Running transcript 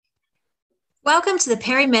Welcome to the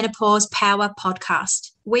Perimenopause Power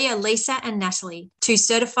Podcast. We are Lisa and Natalie, two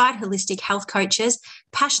certified holistic health coaches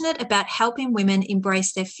passionate about helping women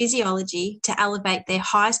embrace their physiology to elevate their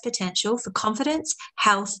highest potential for confidence,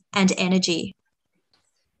 health, and energy.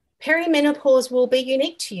 Perimenopause will be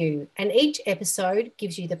unique to you, and each episode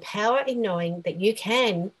gives you the power in knowing that you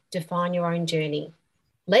can define your own journey.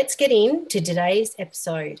 Let's get into today's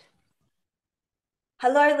episode.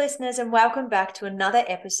 Hello, listeners, and welcome back to another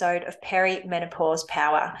episode of Perimenopause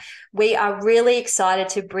Power. We are really excited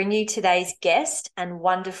to bring you today's guest and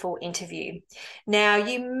wonderful interview. Now,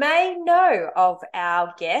 you may know of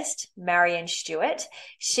our guest, Marion Stewart.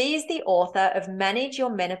 She is the author of Manage Your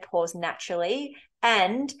Menopause Naturally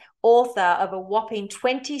and author of a whopping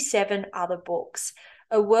 27 other books.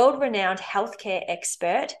 A world-renowned healthcare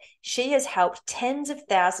expert, she has helped tens of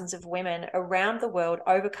thousands of women around the world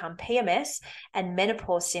overcome PMS and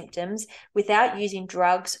menopause symptoms without using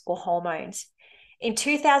drugs or hormones. In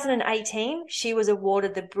 2018, she was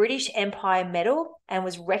awarded the British Empire Medal and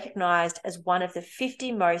was recognised as one of the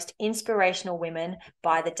 50 most inspirational women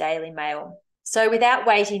by the Daily Mail. So without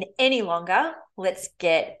waiting any longer, let's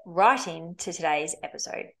get right into today's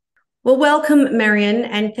episode. Well, welcome, Marion,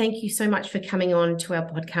 and thank you so much for coming on to our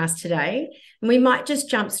podcast today. And we might just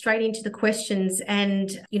jump straight into the questions. And,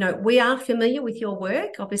 we are familiar with your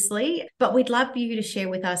work, obviously, but we'd love for you to share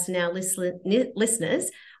with us and our listeners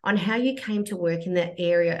on how you came to work in that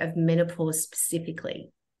area of menopause specifically.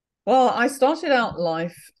 Well, I started out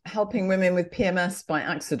life helping women with PMS by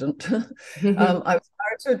accident. I was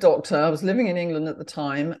married to a doctor. I was living in England at the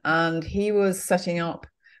time, and he was setting up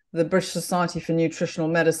the British Society for Nutritional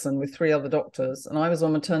Medicine with 3 other doctors, and I was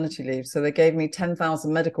on maternity leave. So they gave me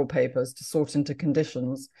 10,000 medical papers to sort into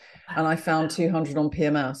conditions, and I found 200 on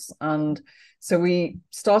PMS. And so we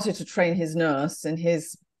started to train his nurse in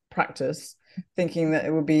his practice, thinking that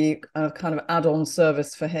it would be a kind of add-on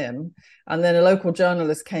service for him. And then a local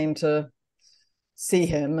journalist came to see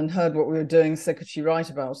him and heard what we were doing, said, could she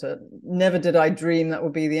write about it? Never did I dream that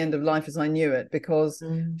would be the end of life as I knew it, because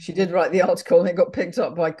she did write the article and it got picked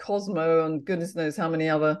up by Cosmo and goodness knows how many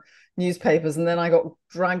other newspapers. And then I got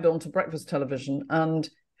dragged onto breakfast television, and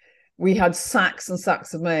we had sacks and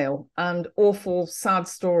sacks of mail and awful, sad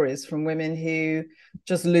stories from women who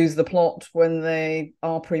just lose the plot when they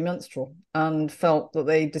are premenstrual and felt that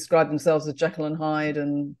they described themselves as Jekyll and Hyde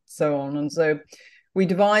and so on. And so we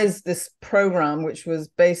devised this program, which was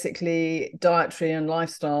basically dietary and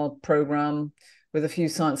lifestyle program with a few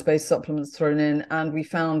science-based supplements thrown in. And we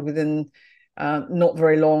found within not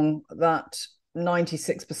very long that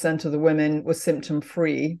 96% of the women were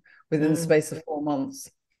symptom-free within the space of 4 months.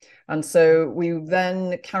 And so we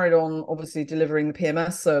then carried on, obviously, delivering the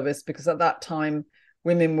PMS service, because at that time,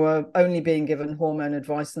 women were only being given hormone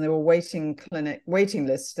advice, and they were waiting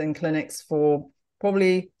lists in clinics for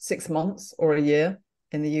probably 6 months or a year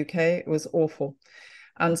in the UK. It was awful.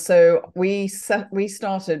 And so we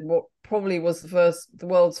started what probably was the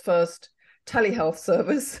world's first telehealth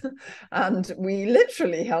service. And we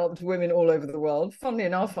literally helped women all over the world. Funnily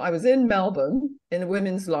enough, I was in Melbourne in a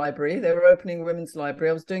women's library. They were opening a women's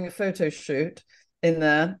library. I was doing a photo shoot in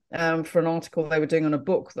there for an article they were doing on a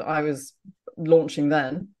book that I was launching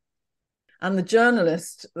then. And the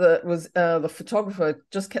journalist that was the photographer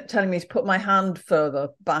just kept telling me to put my hand further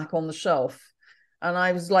back on the shelf. And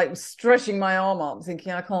I was like stretching my arm up,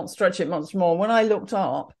 thinking I can't stretch it much more. When I looked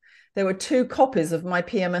up, there were 2 copies of my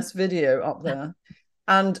PMS video up there.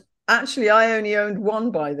 And actually, I only owned one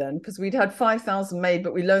by then, because we'd had 5,000 made,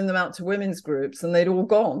 but we loaned them out to women's groups and they'd all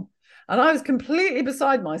gone. And I was completely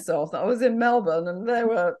beside myself that I was in Melbourne and there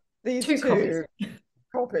were these 2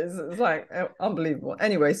 copies. It was like unbelievable.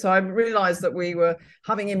 Anyway, so I realized that we were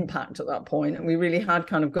having impact at that point, and we really had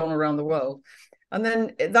kind of gone around the world. And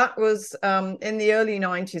then that was in the early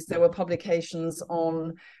 90s, there were publications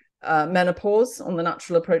on menopause, on the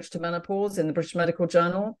natural approach to menopause in the British Medical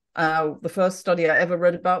Journal. The first study I ever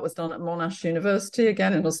read about was done at Monash University,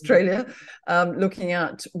 again in Australia, looking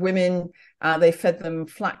at women. They fed them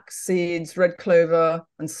flax seeds, red clover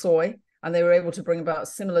and soy, and they were able to bring about a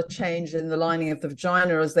similar change in the lining of the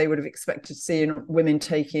vagina as they would have expected to see in women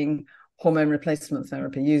taking hormone replacement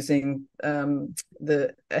therapy using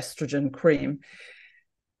the estrogen cream.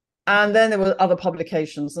 And then there were other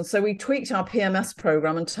publications. And so we tweaked our PMS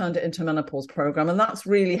program and turned it into a menopause program. And that's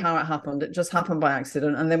really how it happened. It just happened by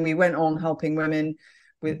accident. And then we went on helping women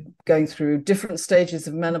with going through different stages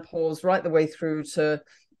of menopause, right the way through to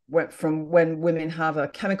went from when women have a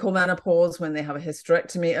chemical menopause, when they have a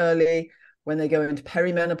hysterectomy early, when they go into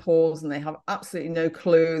perimenopause and they have absolutely no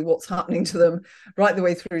clue what's happening to them, right the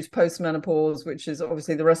way through to postmenopause, which is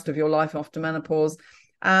obviously the rest of your life after menopause.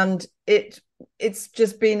 And it's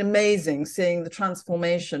just been amazing seeing the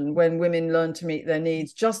transformation when women learn to meet their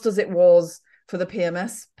needs, just as it was for the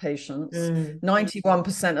PMS patients.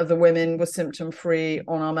 91% of the women were symptom-free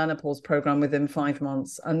on our menopause program within 5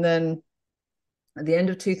 months. And then at the end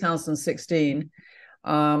of 2016,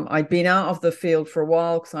 I'd been out of the field for a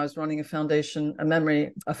while because I was running a foundation in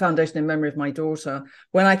memory of my daughter.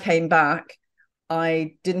 When I came back,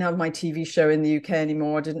 I didn't have my TV show in the UK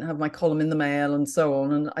anymore. I didn't have my column in the Mail and so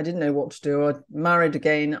on. And I didn't know what to do. I married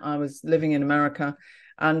again. I was living in America,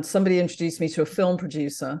 and somebody introduced me to a film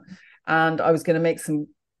producer, and I was going to make some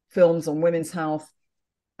films on women's health.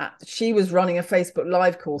 She was running a Facebook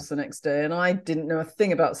Live course the next day, and I didn't know a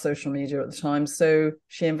thing about social media at the time. So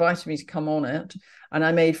she invited me to come on it, and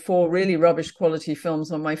I made 4 really rubbish quality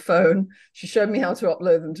films on my phone. She showed me how to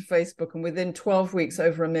upload them to Facebook, and within 12 weeks,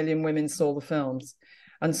 over 1 million women saw the films.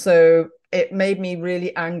 And so it made me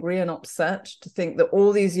really angry and upset to think that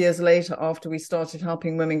all these years later, after we started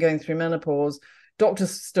helping women going through menopause, doctors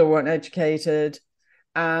still weren't educated,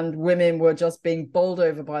 and women were just being bowled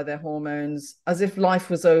over by their hormones as if life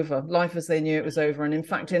was over, life as they knew it was over. And in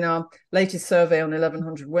fact, in our latest survey on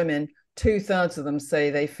 1,100 women, 2/3 of them say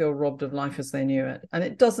they feel robbed of life as they knew it. And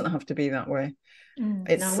it doesn't have to be that way.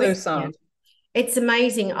 It's so sad. Yeah. It's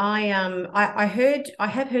amazing. I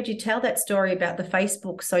have heard you tell that story about the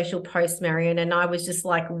Facebook social post, Marion, and I was just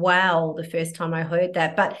like, wow, the first time I heard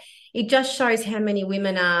that. But it just shows how many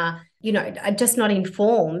women are just not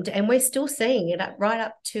informed, and we're still seeing it right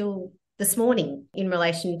up till this morning in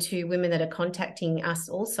relation to women that are contacting us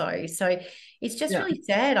also. So it's just really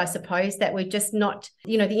sad, I suppose, that we're just not,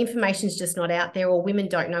 the information's just not out there, or women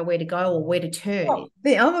don't know where to go or where to turn. Well,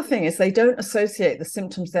 the other thing is they don't associate the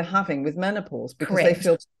symptoms they're having with menopause because they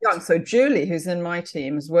feel too young. So Julie, who's in my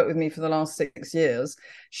team, has worked with me for the last 6 years.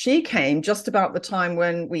 She came just about the time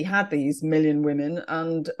when we had these million women,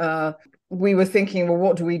 and we were thinking, well,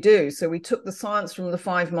 what do we do? So we took the science from the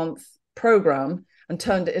 5-month program and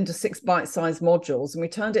turned it into 6 bite-sized modules. And we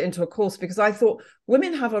turned it into a course because I thought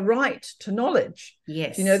women have a right to knowledge.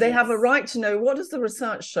 Yes. They have a right to know, what does the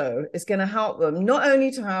research show is going to help them not only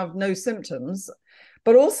to have no symptoms,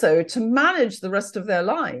 but also to manage the rest of their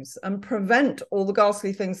lives and prevent all the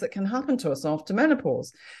ghastly things that can happen to us after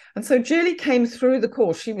menopause. And so Julie came through the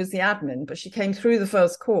course. She was the admin, but she came through the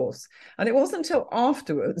first course. And it wasn't until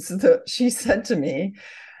afterwards that she said to me,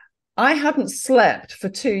 I hadn't slept for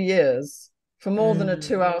 2 years for more than a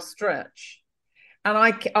 2-hour stretch. And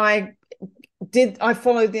I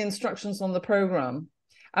followed the instructions on the program,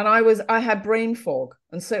 and I had brain fog.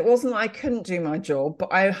 And so it wasn't that I couldn't do my job, but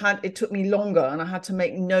it took me longer, and I had to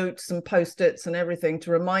make notes and Post-its and everything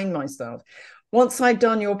to remind myself. Once I'd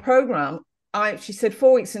done your program, she said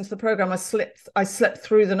 4 weeks into the program, I slept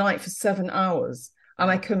through the night for 7 hours,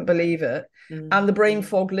 and I couldn't believe it. And the brain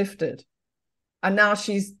fog lifted. And now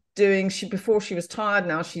before she was tired,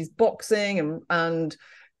 now she's boxing and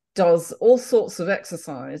does all sorts of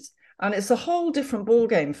exercise. And it's a whole different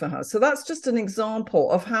ballgame for her. So that's just an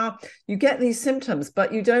example of how you get these symptoms,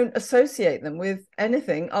 but you don't associate them with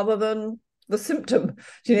anything other than the symptom.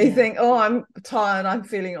 You think, oh, I'm tired, I'm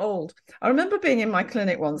feeling old. I remember being in my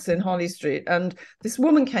clinic once in Harley Street, and this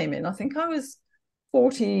woman came in. I think I was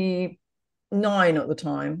 49 at the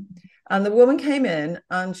time. And the woman came in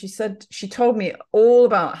and she told me all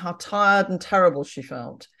about how tired and terrible she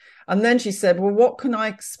felt. And then she said, well, what can I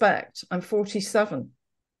expect? I'm 47.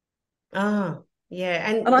 Oh, yeah.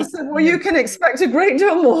 And I said, well, you can expect a great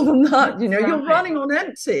deal more than that. You're running on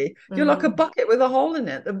empty. You're like a bucket with a hole in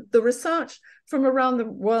it. The research from around the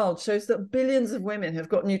world shows that billions of women have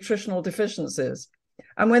got nutritional deficiencies.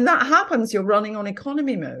 And when that happens, you're running on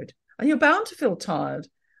economy mode, and you're bound to feel tired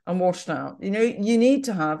and washed out. You need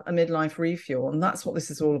to have a midlife refuel, and that's what this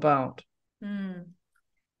is all about.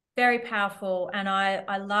 Very powerful. And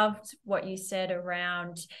I loved what you said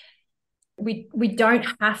around we don't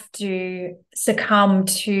have to succumb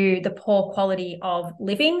to the poor quality of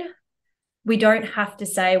living. We don't have to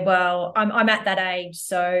say, well, I'm at that age,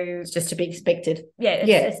 so it's just to be expected.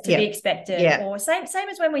 It's to be expected. Or same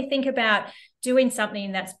as when we think about doing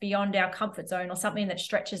something that's beyond our comfort zone or something that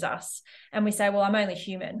stretches us, and we say, well, I'm only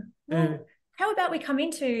human. Well, how about we come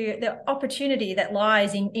into the opportunity that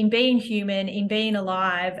lies in being human, in being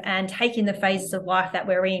alive, and taking the phases of life that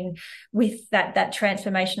we're in with that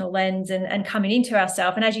transformational lens and coming into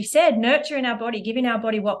ourselves. And as you said, nurturing our body, giving our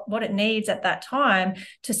body what it needs at that time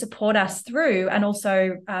to support us through, and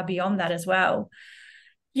also beyond that as well.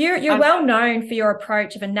 You're well known for your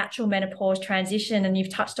approach of a natural menopause transition, and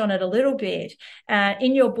you've touched on it a little bit.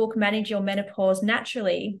 In your book, Manage Your Menopause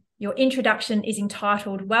Naturally, Your introduction is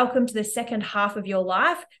entitled "Welcome to the Second Half of Your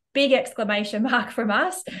Life." Big exclamation mark from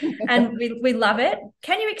us. And we love it.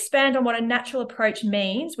 Can you expand on what a natural approach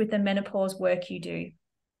means with the menopause work you do?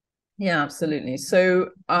 Yeah, absolutely. So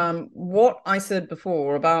what I said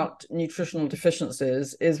before about nutritional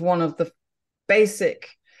deficiencies is one of the basic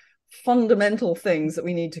fundamental things that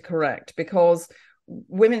we need to correct, because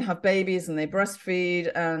women have babies and they breastfeed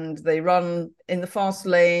and they run in the fast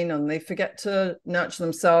lane and they forget to nurture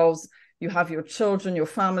themselves. You have your children, your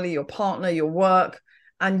family, your partner, your work,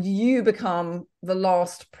 and you become the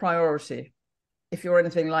last priority if you're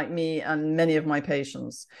anything like me and many of my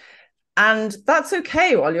patients. And that's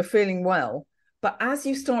okay while you're feeling well. But as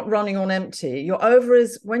you start running on empty, your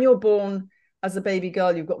ovaries, when you're born as a baby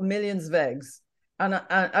girl, you've got millions of eggs. And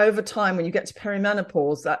over time, when you get to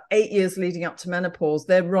perimenopause, that 8 years leading up to menopause,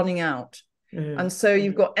 they're running out. And so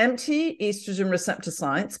you've got empty estrogen receptor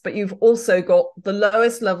sites, but you've also got the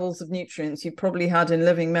lowest levels of nutrients you've probably had in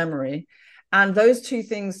living memory. And those two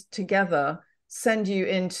things together send you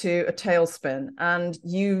into a tailspin, and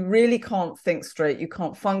you really can't think straight. You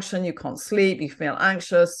can't function, you can't sleep, you feel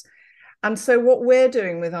anxious. And so what we're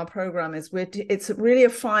doing with our program is it's really a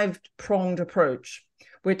 5-pronged approach.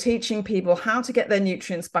 We're teaching people how to get their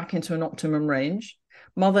nutrients back into an optimum range.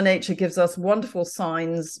 Mother Nature gives us wonderful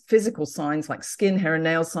signs, physical signs like skin, hair, and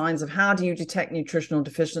nail signs of how do you detect nutritional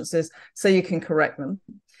deficiencies so you can correct them.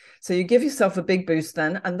 So you give yourself a big boost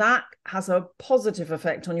then, and that has a positive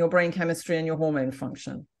effect on your brain chemistry and your hormone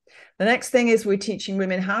function. The next thing is we're teaching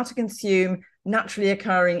women how to consume naturally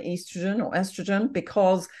occurring estrogen or estrogen,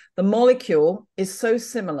 because the molecule is so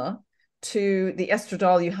similar to the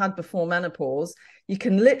estradiol you had before menopause. You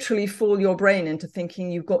can literally fool your brain into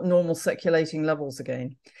thinking you've got normal circulating levels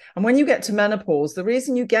again. And when you get to menopause, the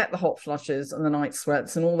reason you get the hot flushes and the night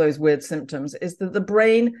sweats and all those weird symptoms is that the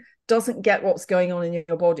brain doesn't get what's going on in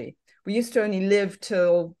your body. We used to only live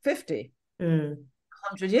till 50,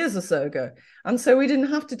 100 years or so ago. And so we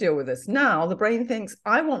didn't have to deal with this. Now the brain thinks,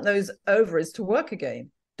 I want those ovaries to work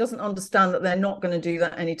again. Doesn't understand that they're not going to do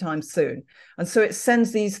that anytime soon. And so it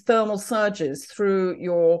sends these thermal surges through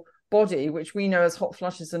your body, which we know as hot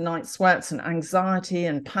flushes and night sweats and anxiety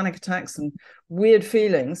and panic attacks and weird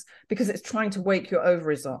feelings, because it's trying to wake your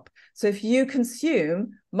ovaries up. So if you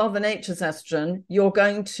consume Mother Nature's estrogen, you're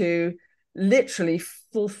going to literally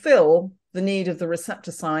fulfill the need of the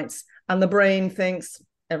receptor sites, and the brain thinks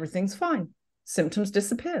everything's fine. Symptoms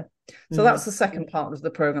disappear. So that's the second part of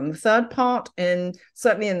the program. The third part,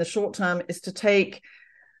 certainly in the short term, is to take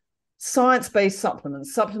science-based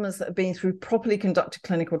supplements that have been through properly conducted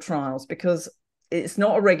clinical trials, because it's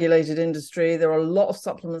not a regulated industry. There are a lot of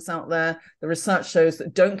supplements out there. The research shows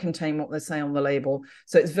that don't contain what they say on the label.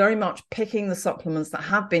 So it's very much picking the supplements that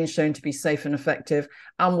have been shown to be safe and effective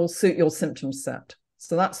and will suit your symptom set.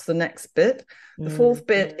 So that's the next bit. The fourth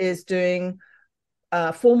bit is doing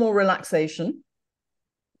formal relaxation,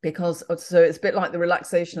 because so it's a bit like the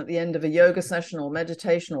relaxation at the end of a yoga session or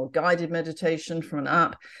meditation or guided meditation from an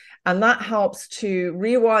app. And that helps to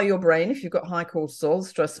rewire your brain if you've got high cortisol,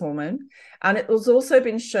 stress hormone. And it has also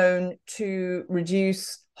been shown to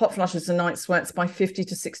reduce hot flushes and night sweats by 50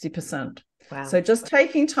 to 60%. Wow. So just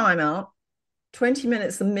taking time out, 20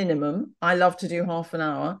 minutes the minimum. I love to do half an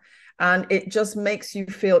hour. And it just makes you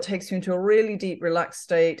feel, it takes you into a really deep, relaxed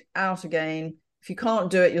state, out again. If you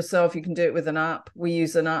can't do it yourself, you can do it with an app. We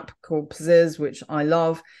use an app called Pziz, which I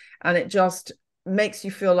love. And it just makes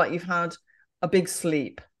you feel like you've had a big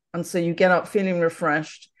sleep. And so you get up feeling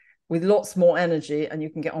refreshed with lots more energy, and you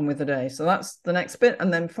can get on with the day. So that's the next bit.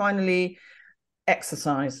 And then finally,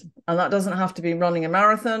 exercise. And that doesn't have to be running a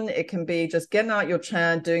marathon. It can be just getting out your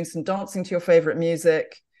chair, doing some dancing to your favorite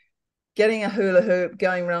music, getting a hula hoop,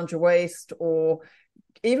 going around your waist, or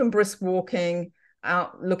even brisk walking,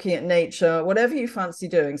 out looking at nature, whatever you fancy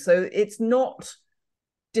doing. So it's not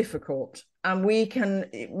difficult. And we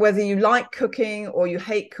can, whether you like cooking or you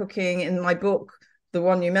hate cooking, in my book, the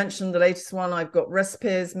one you mentioned, the latest one, I've got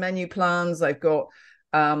recipes, menu plans, I've got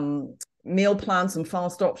meal plans and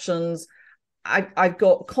fast options. I've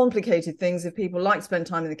got complicated things if people like to spend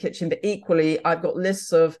time in the kitchen, but equally I've got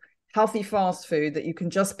lists of healthy fast food that you can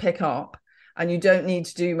just pick up, and you don't need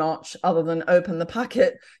to do much other than open the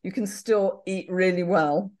packet. You can still eat really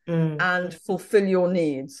well and fulfill your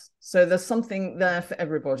needs. So there's something there for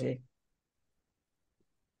everybody.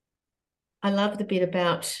 I love the bit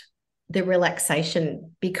about the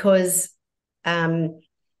relaxation, because a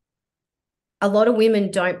lot of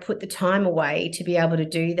women don't put the time away to be able to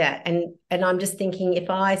do that. And I'm just thinking, if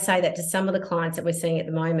I say that to some of the clients that we're seeing at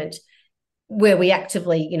the moment, where we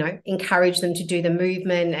actively, encourage them to do the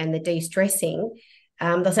movement and the de-stressing,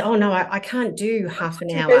 they'll say, oh no, I can't do half an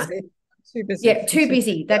Too hour. busy. Too busy. Yeah, too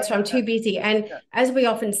busy. That's right. I'm too busy. And as we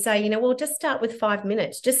often say, well, just start with 5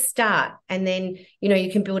 minutes. Just start, and then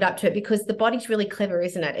you can build up to it, because the body's really clever,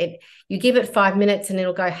 isn't it? You give it 5 minutes, and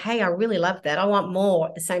it'll go, hey, I really love that. I want more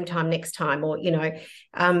at the same time next time, or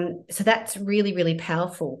so that's really, really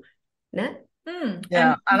powerful. Nat?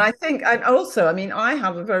 Yeah, and I think, and also, I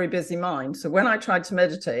have a very busy mind. So when I tried to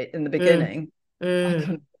meditate in the beginning, I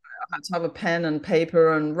had to have a pen and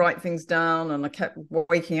paper and write things down, and I kept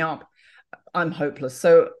waking up. I'm hopeless.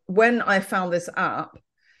 So when I found this app,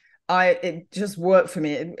 it just worked for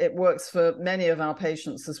me. It works for many of our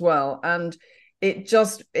patients as well, and it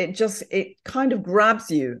kind of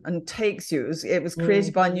grabs you and takes you. It was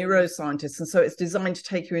created by neuroscientists, and so it's designed to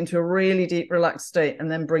take you into a really deep, relaxed state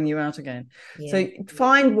and then bring you out again. Yeah. So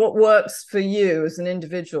find what works for you as an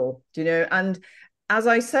individual, and as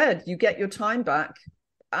I said, you get your time back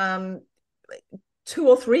 2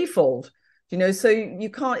 or 3-fold. So you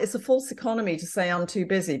can't, it's a false economy to say I'm too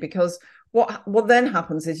busy, because what then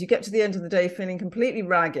happens is you get to the end of the day feeling completely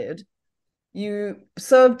ragged. You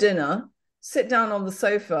serve dinner, sit down on the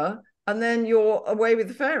sofa, and then you're away with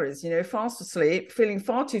the fairies, fast asleep, feeling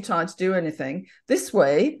far too tired to do anything. This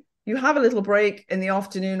way, you have a little break in the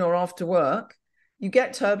afternoon or after work, you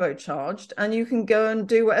get turbocharged, and you can go and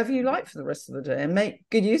do whatever you like for the rest of the day and make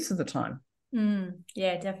good use of the time.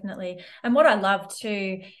 Yeah, definitely. And what I love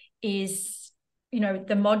too is,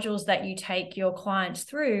 the modules that you take your clients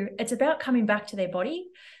through, it's about coming back to their body.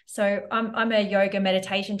 So I'm a yoga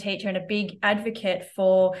meditation teacher and a big advocate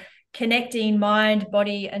for connecting mind,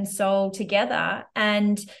 body, and soul together.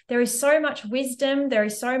 And there is so much wisdom, there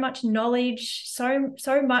is so much knowledge,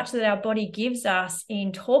 so much that our body gives us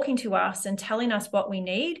in talking to us and telling us what we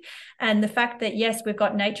need. And the fact that, yes, we've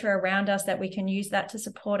got nature around us, that we can use that to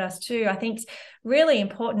support us too, I think is really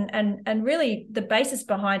important. And really the basis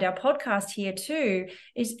behind our podcast here too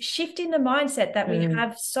is shifting the mindset that we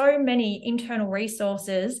have so many internal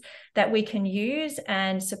resources that we can use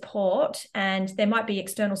and support, and there might be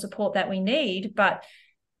external support that we need, but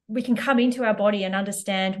we can come into our body and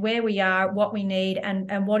understand where we are, what we need,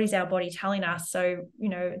 and what is our body telling us. So,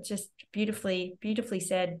 just beautifully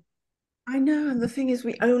said. I know, and the thing is,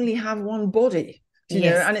 we only have one body, you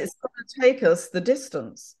know, and it's going to take us the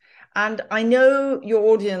distance. And I know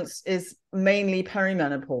your audience is mainly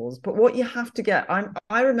perimenopause, but what you have to get,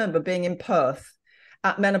 I remember being in Perth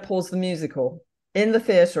at Menopause the Musical in the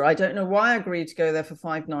theatre. I don't know why I agreed to go there for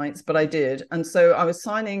 5 nights, but I did. And so I was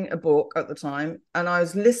signing a book at the time, and I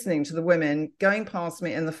was listening to the women going past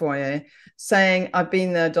me in the foyer saying, I've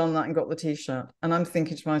been there, done that, and got the T-shirt. And I'm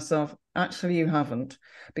thinking to myself, actually, you haven't,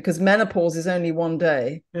 because menopause is only one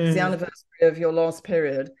day. It's the anniversary of your last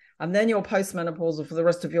period. And then you're postmenopausal for the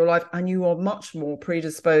rest of your life, and you are much more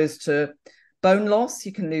predisposed to bone loss.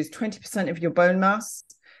 You can lose 20% of your bone mass.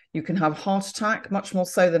 You can have heart attack, much more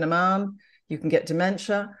so than a man. You can get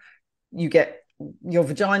dementia. Your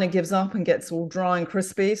vagina gives up and gets all dry and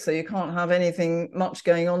crispy, so you can't have anything much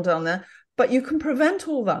going on down there. But you can prevent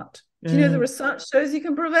all that. Do you know, the research shows you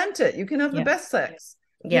can prevent it. You can have the best sex.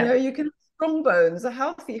 You know, you can have strong bones, a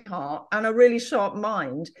healthy heart, and a really sharp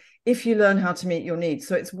mind if you learn how to meet your needs.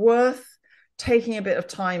 So it's worth taking a bit of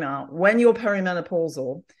time out when you're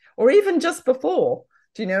perimenopausal, or even just before,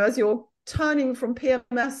 do you know, as you're turning from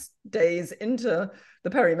PMS days into the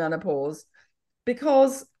perimenopause.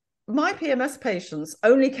 Because my PMS patients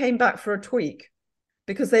only came back for a tweak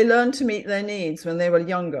because they learned to meet their needs when they were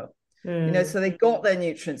younger. You know, so they got their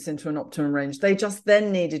nutrients into an optimum range. They just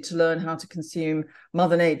then needed to learn how to consume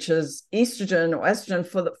Mother Nature's estrogen or estrogen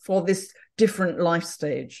for this different life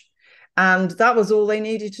stage. And that was all they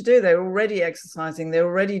needed to do. They were already exercising. They were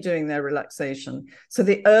already doing their relaxation. So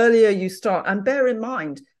the earlier you start, and bear in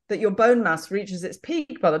mind that your bone mass reaches its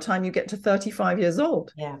peak by the time you get to 35 years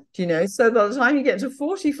old. Yeah. Do you know? So by the time you get to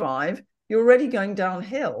 45, you're already going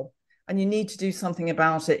downhill, and you need to do something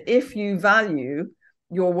about it if you value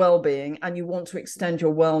your well-being and you want to extend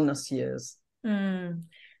your wellness years. And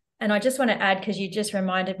I just want to add, because you just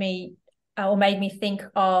reminded me or made me think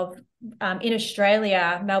of in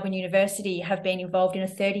Australia, Melbourne University have been involved in a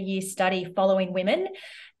 30-year study following women.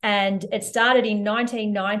 And it started in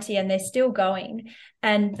 1990 and they're still going.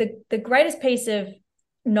 And the greatest piece of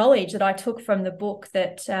knowledge that I took from the book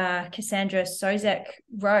that Cassandra Sozek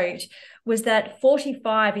wrote was that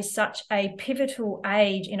 45 is such a pivotal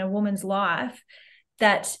age in a woman's life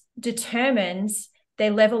that determines their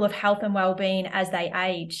level of health and well-being as they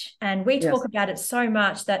age. And we talk about it so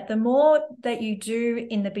much that the more that you do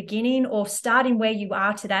in the beginning or starting where you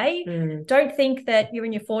are today, don't think that you're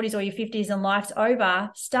in your 40s or your 50s and life's over.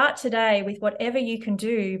 Start today with whatever you can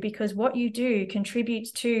do, because what you do contributes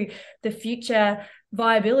to the future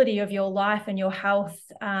viability of your life and your health,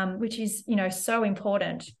 which is, so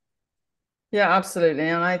important. Yeah, absolutely.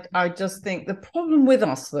 And I just think the problem with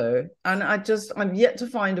us, though, and I'm yet to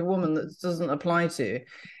find a woman that doesn't apply to,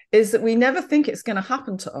 is that we never think it's going to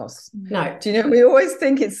happen to us. No. Do you know, we always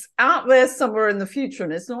think it's out there somewhere in the future.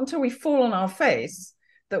 And it's not until we fall on our face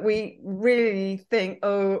that we really think,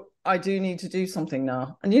 oh, I do need to do something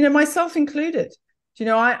now. And, myself included.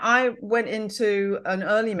 I went into an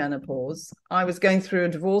early menopause. I was going through a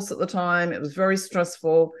divorce at the time. It was very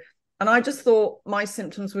stressful. And I just thought my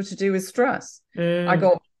symptoms were to do with stress. I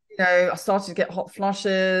got, I started to get hot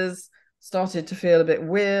flushes, started to feel a bit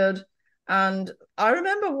weird. And I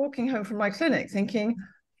remember walking home from my clinic thinking,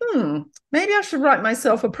 maybe I should write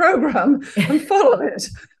myself a program and follow it.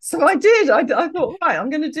 So I did. I thought, right, I'm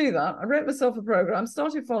going to do that. I wrote myself a program,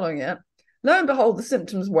 started following it. Lo and behold, the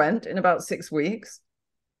symptoms went in about 6 weeks.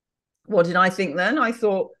 What did I think then? I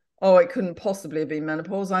thought, oh, it couldn't possibly have been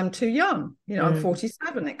menopause. I'm too young. I'm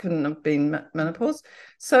 47. It couldn't have been menopause.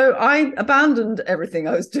 So I abandoned everything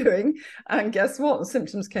I was doing. And guess what? The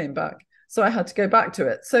symptoms came back. So I had to go back to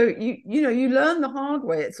it. So, you learn the hard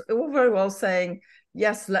way. It's all very well saying,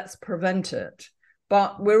 yes, let's prevent it.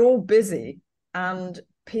 But we're all busy and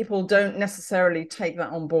people don't necessarily take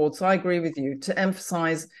that on board. So I agree with you to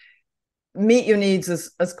emphasize, meet your needs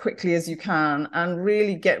as quickly as you can and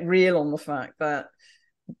really get real on the fact that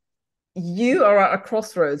you are at a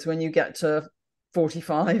crossroads when you get to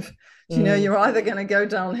 45. You're either going to go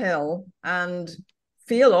downhill and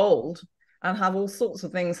feel old and have all sorts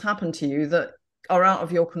of things happen to you that are out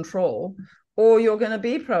of your control, or you're going to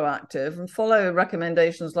be proactive and follow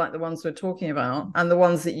recommendations like the ones we're talking about and the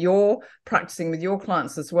ones that you're practicing with your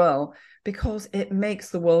clients as well, because it makes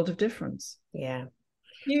the world of difference. Yeah.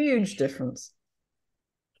 Huge difference.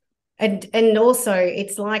 And also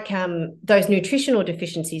it's like those nutritional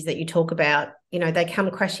deficiencies that you talk about, they come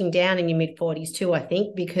crashing down in your mid-40s too, I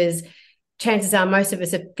think, because chances are most of us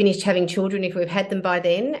have finished having children if we've had them by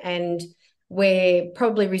then, and we're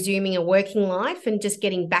probably resuming a working life and just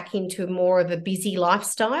getting back into more of a busy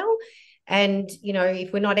lifestyle. And,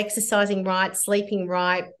 if we're not exercising right, sleeping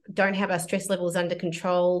right, don't have our stress levels under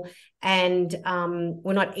control, and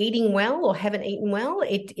we're not eating well or haven't eaten well,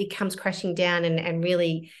 it comes crashing down and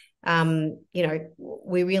really...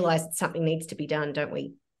 we realize that something needs to be done, don't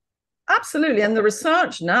we? Absolutely. And the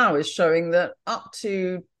research now is showing that up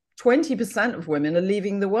to 20% of women are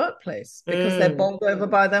leaving the workplace because they're bowled over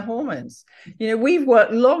by their hormones. We've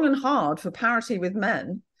worked long and hard for parity with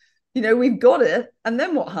men. We've got it. And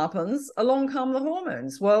then what happens? Along come the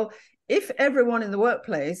hormones. Well, if everyone in the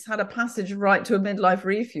workplace had a passage right to a midlife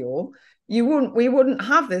refuel, we wouldn't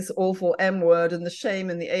have this awful M word and the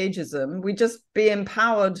shame and the ageism. We'd just be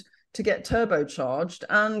empowered to get turbocharged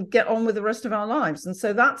and get on with the rest of our lives. And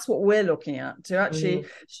so that's what we're looking at, to actually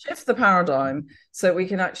shift the paradigm so we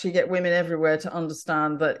can actually get women everywhere to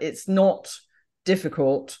understand that it's not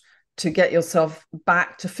difficult to get yourself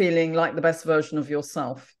back to feeling like the best version of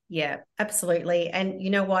yourself. Yeah, absolutely. And you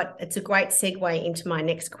know what? It's a great segue into my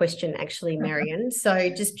next question, actually, Marion. So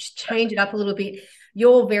just change it up a little bit.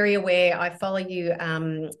 You're very aware, I follow you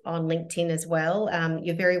on LinkedIn as well.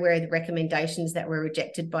 You're very aware of the recommendations that were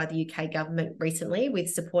rejected by the UK government recently with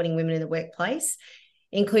supporting women in the workplace,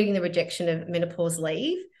 including the rejection of menopause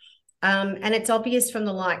leave. And it's obvious from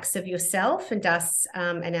the likes of yourself and us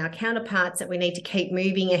and our counterparts that we need to keep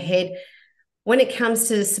moving ahead when it comes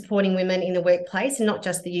to supporting women in the workplace, and not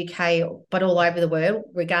just the UK, but all over the world,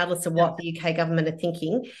 regardless of what the UK government are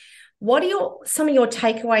thinking. What are some of your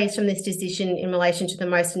takeaways from this decision in relation to the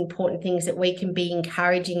most important things that we can be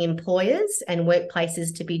encouraging employers and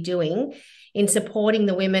workplaces to be doing in supporting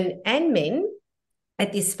the women and men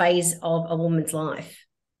at this phase of a woman's life?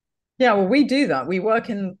 Yeah, well, we do that. We work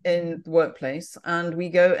in the workplace and we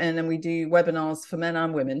go in and we do webinars for men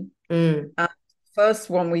and women. And first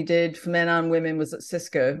one we did for men and women was at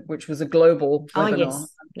Cisco, which was a global webinar. Yes.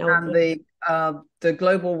 And the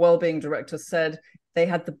global wellbeing director said they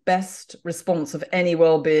had the best response of any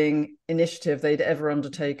wellbeing initiative they'd ever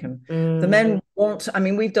undertaken. The men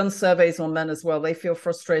we've done surveys on men as well. They feel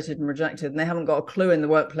frustrated and rejected, and they haven't got a clue in the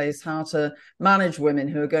workplace how to manage women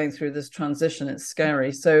who are going through this transition. It's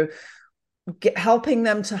scary. So helping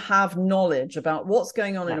them to have knowledge about what's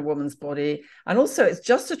going on in a woman's body. And also it's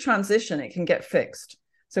just a transition. It can get fixed.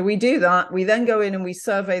 So we do that. We then go in and we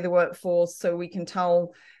survey the workforce so we can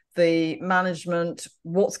tell the management,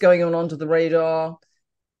 what's going on under the radar,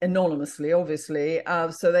 anonymously, obviously,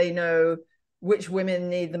 so they know which women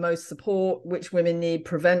need the most support, which women need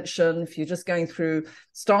prevention. If you're just going through,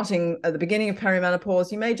 starting at the beginning of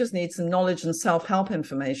perimenopause, you may just need some knowledge and self-help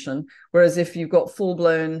information. Whereas if you've got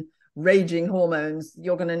full-blown raging hormones,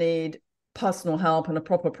 you're going to need personal help and a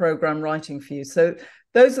proper program writing for you. So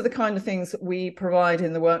those are the kind of things that we provide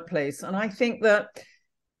in the workplace. And I think that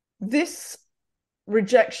this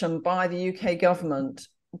rejection by the UK government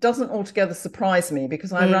doesn't altogether surprise me,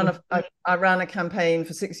 because I ran a campaign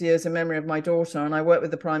for 6 years in memory of my daughter, and I worked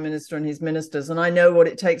with the Prime Minister and his ministers, and I know what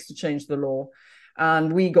it takes to change the law.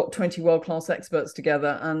 And we got 20 world-class experts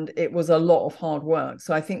together, and it was a lot of hard work.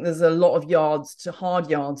 So I think there's a lot of hard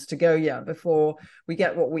yards to go yet before we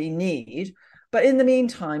get what we need. But in the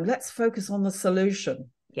meantime, let's focus on the solution,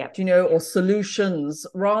 or solutions,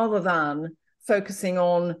 rather than focusing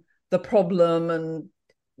on the problem and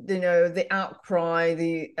the outcry,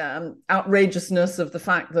 the outrageousness of the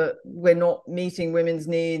fact that we're not meeting women's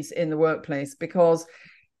needs in the workplace. Because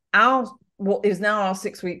what is now our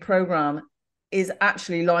 6-week program is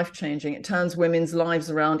actually life-changing. It turns women's lives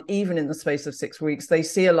around, even in the space of 6 weeks. They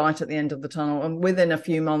see a light at the end of the tunnel, and within a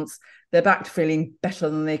few months, they're back to feeling better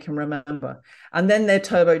than they can remember. And then they're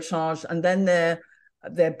turbocharged, and then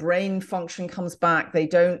their brain function comes back. They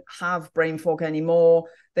don't have brain fog anymore.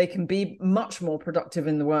 They can be much more productive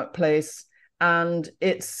in the workplace. And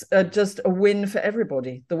it's just a win for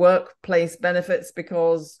everybody. The workplace benefits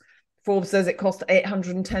because Forbes says it costs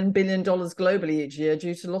 $810 billion globally each year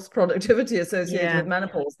due to lost productivity associated with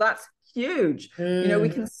menopause. That's huge. We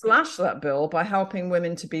can slash that bill by helping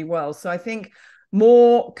women to be well. So I think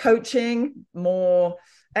more coaching, more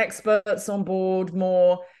experts on board,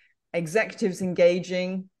 more executives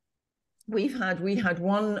engaging. We had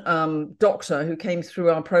one doctor who came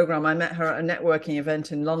through our program. I met her at a networking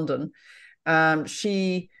event in London.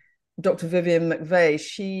 Dr. Vivian McVeigh,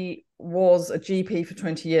 she was a GP for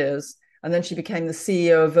 20 years, and then she became the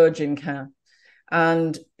CEO of Virgin Care.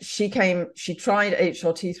 And she tried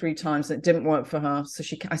HRT 3 times and it didn't work for her. So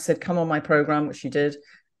I said, come on my program, which she did.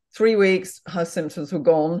 3 weeks, her symptoms were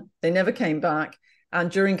gone. They never came back. And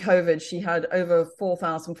during COVID, she had over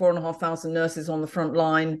 4,500 nurses on the front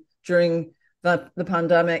line during the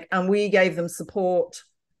pandemic. And we gave them support.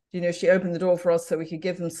 She opened the door for us so we could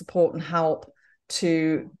give them support and help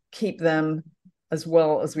to keep them as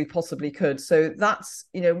well as we possibly could. So that's,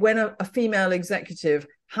 when a female executive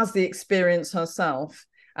has the experience herself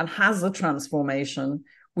and has the transformation,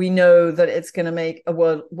 we know that it's going to make a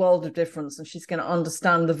world of difference, and she's going to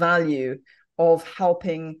understand the value of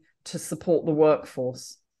helping to support the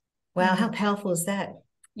workforce. Wow, how powerful is that?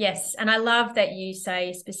 Yes. And I love that you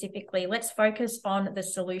say specifically, let's focus on the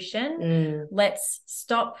solution. Let's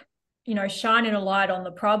stop, shining a light on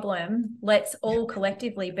the problem. Let's all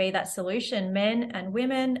collectively be that solution, men and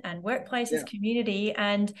women and workplaces, community.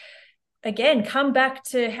 And again, come back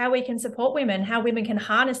to how we can support women, how women can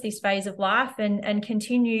harness this phase of life and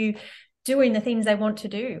continue doing the things they want to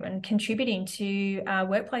do and contributing to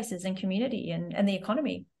workplaces and community and the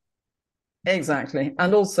economy. Exactly.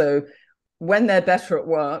 And also, when they're better at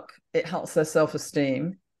work, it helps their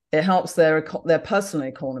self-esteem. It helps their personal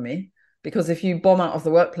economy, because if you bomb out of the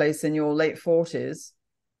workplace in your late 40s,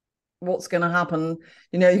 what's going to happen?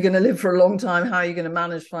 You're going to live for a long time. How are you going to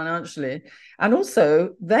manage financially? And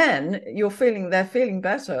also, then they're feeling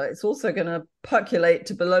better. It's also going to percolate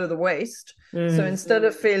to below the waist. So instead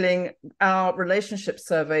of our relationship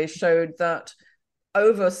survey showed that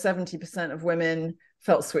over 70% of women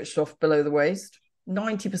felt switched off below the waist.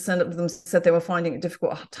 90% of them said they were finding it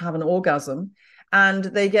difficult to have an orgasm, and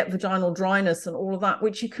they get vaginal dryness and all of that,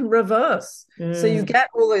 which you can reverse. So you get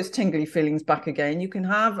all those tingly feelings back again. You can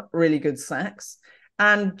have really good sex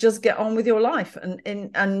and just get on with your life.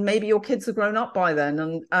 And maybe your kids are grown up by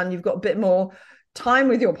then, and you've got a bit more time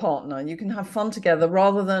with your partner, and you can have fun together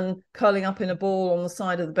rather than curling up in a ball on the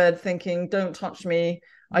side of the bed thinking, don't touch me,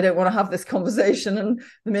 I don't want to have this conversation, and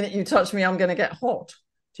the minute you touch me, I'm going to get hot.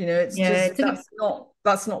 That's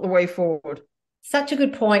not the way forward. Such a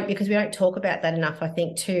good point, because we don't talk about that enough, I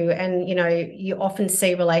think, too. And, you often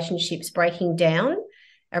see relationships breaking down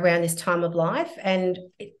around this time of life. And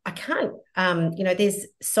I can't, there's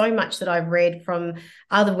so much that I've read from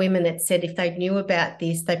other women that said if they knew about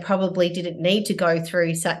this, they probably didn't need to go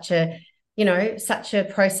through such a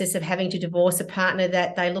process of having to divorce a partner,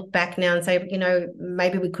 that they look back now and say,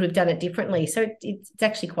 maybe we could have done it differently. So it's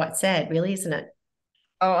actually quite sad, really, isn't it?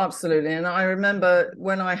 Oh, absolutely. And I remember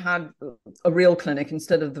when I had a real clinic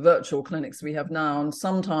instead of the virtual clinics we have now, and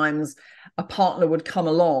sometimes a partner would come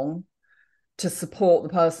along to support the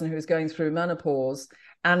person who was going through menopause.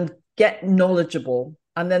 and get knowledgeable.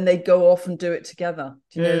 And then they'd go off and do it together.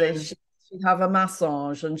 You know, she'd have a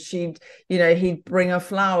massage, and he'd bring her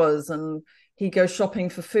flowers, and he'd go shopping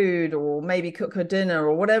for food, or maybe cook her dinner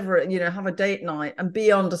or whatever, have a date night and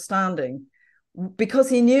be understanding, because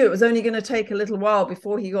he knew it was only going to take a little while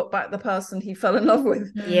before he got back the person he fell in love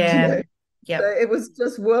with. Yeah. So it was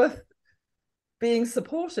just worth being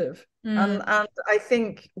supportive. And I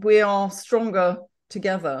think we are stronger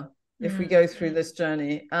together if we go through this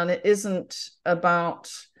journey. And it isn't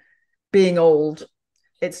about being old.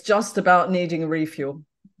 It's just about needing a refuel.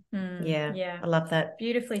 Yeah, I love that.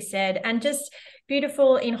 Beautifully said. And just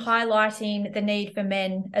beautiful in highlighting the need for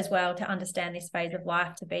men as well to understand this phase of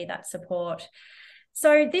life, to be that support.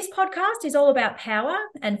 So this podcast is all about power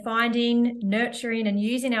and finding, nurturing, and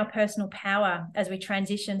using our personal power as we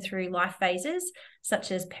transition through life phases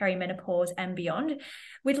such as perimenopause and beyond.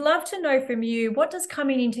 We'd love to know from you, what does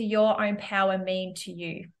coming into your own power mean to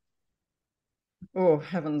you? Oh,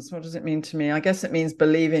 heavens, what does it mean to me? I guess it means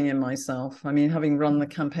believing in myself. I mean, having run the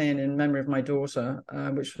campaign in memory of my daughter,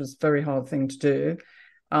 which was a very hard thing to do,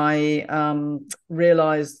 I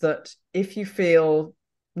realized that if you feel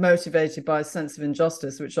motivated by a sense of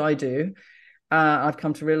injustice, which I do, I've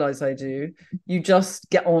come to realize I do, you just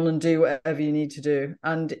get on and do whatever you need to do.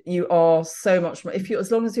 And you are so much more,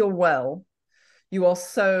 as long as you're well, you are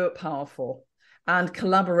so powerful. And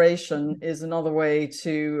collaboration is another way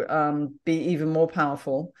to be even more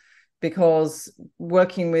powerful, because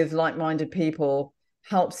working with like-minded people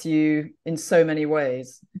helps you in so many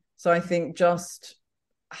ways. So I think just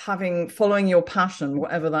following your passion,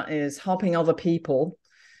 whatever that is, helping other people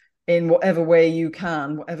in whatever way you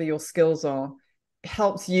can, whatever your skills are,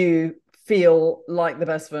 helps you feel like the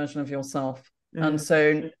best version of yourself. And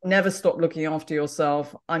so never stop looking after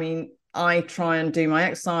yourself. I mean, I try and do my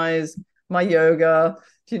exercise, my yoga,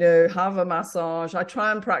 have a massage. I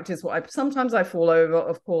try and practice sometimes I fall over,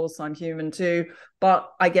 of course, I'm human too, but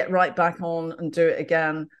I get right back on and do it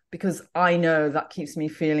again, because I know that keeps me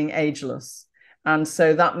feeling ageless. And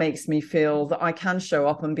so that makes me feel that I can show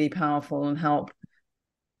up and be powerful and help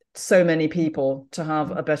so many people to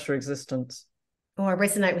have a better existence. Oh, I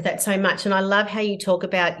resonate with that so much. And I love how you talk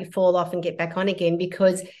about you fall off and get back on again,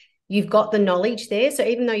 because you've got the knowledge there. So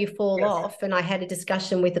even though you fall off, and I had a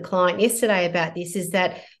discussion with a client yesterday about this, is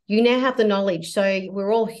that you now have the knowledge. So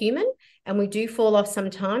we're all human and we do fall off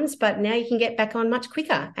sometimes, but now you can get back on much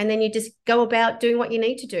quicker, and then you just go about doing what you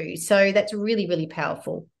need to do. So that's really, really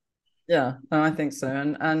powerful. Yeah, I think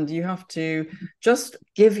so. And you have to just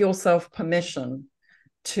give yourself permission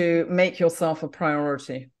to make yourself a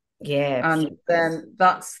priority. Yeah. And then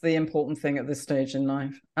that's the important thing at this stage in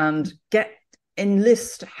life. And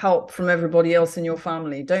enlist help from everybody else in your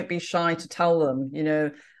family. Don't be shy to tell them,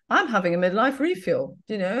 I'm having a midlife refuel.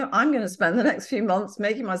 I'm going to spend the next few months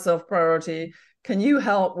making myself priority. Can you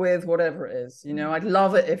help with whatever it is? I'd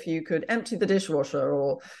love it if you could empty the dishwasher,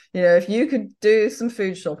 or, if you could do some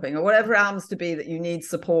food shopping, or whatever it happens to be that you need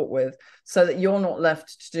support with, so that you're not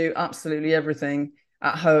left to do absolutely everything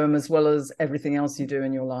at home as well as everything else you do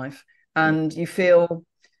in your life. And you feel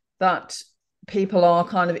that people are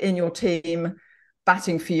kind of in your team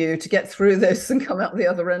batting for you to get through this and come out the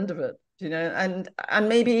other end of it, and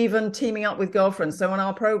maybe even teaming up with girlfriends. So on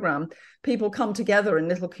our program, people come together in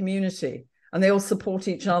little community and they all support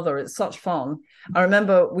each other. It's such fun. I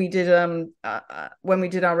remember we did when we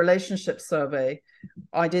did our relationship survey,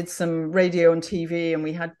 I did some radio and TV, and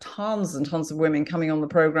we had tons and tons of women coming on the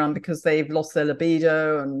program because they've lost their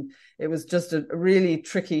libido, and it was just a really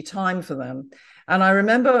tricky time for them. And I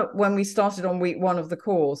remember when we started on week 1 of the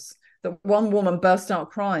course, that one woman burst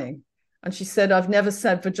out crying, and she said, "I've never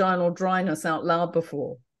said vaginal dryness out loud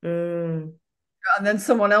before." And then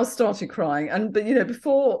someone else started crying, but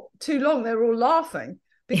before too long they were all laughing,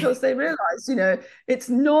 because they realized it's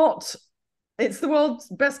the world's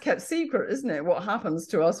best kept secret, isn't it, what happens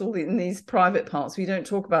to us all in these private parts. We don't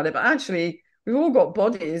talk about it, but actually we've all got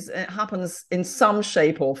bodies. It happens in some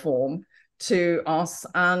shape or form to us,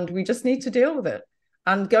 and we just need to deal with it.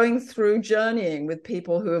 And going through journeying with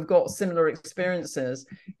people who have got similar experiences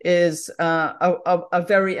is a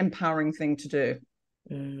very empowering thing to do.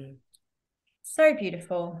 So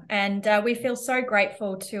beautiful. And we feel so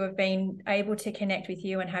grateful to have been able to connect with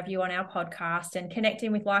you and have you on our podcast, and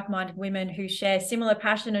connecting with like-minded women who share similar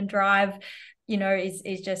passion and drive,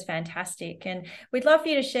 is just fantastic. And we'd love for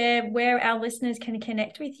you to share where our listeners can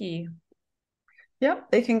connect with you. Yeah,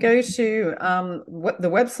 they can go to the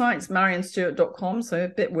website's MaryonStewart.com. So a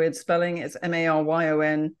bit weird spelling. It's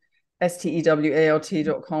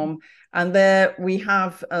MaryonStewart.com. And there we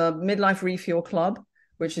have a Midlife Refuel Club,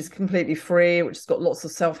 which is completely free, which has got lots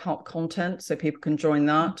of self-help content, so people can join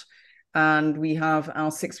that. And we have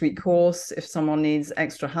our 6-week course. If someone needs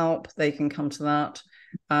extra help, they can come to that.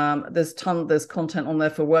 There's content on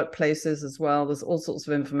there for workplaces as well. There's all sorts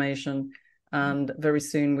of information. And very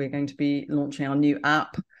soon we're going to be launching our new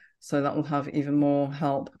app. So that will have even more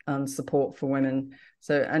help and support for women.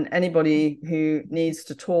 So, and anybody who needs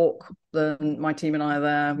to talk, then my team and I are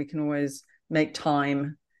there. We can always make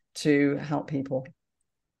time to help people.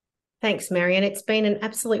 Thanks, Marion. It's been an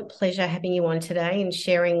absolute pleasure having you on today and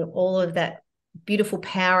sharing all of that beautiful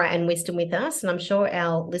power and wisdom with us. And I'm sure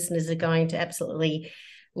our listeners are going to absolutely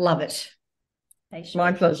love it.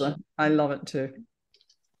 My pleasure. I love it too.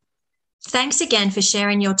 Thanks again for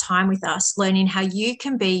sharing your time with us, learning how you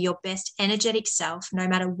can be your best energetic self no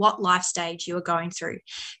matter what life stage you are going through.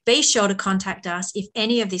 Be sure to contact us if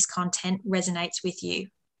any of this content resonates with you.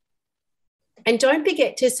 And don't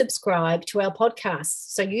forget to subscribe to our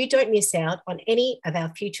podcast so you don't miss out on any of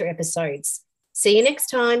our future episodes. See you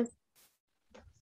next time.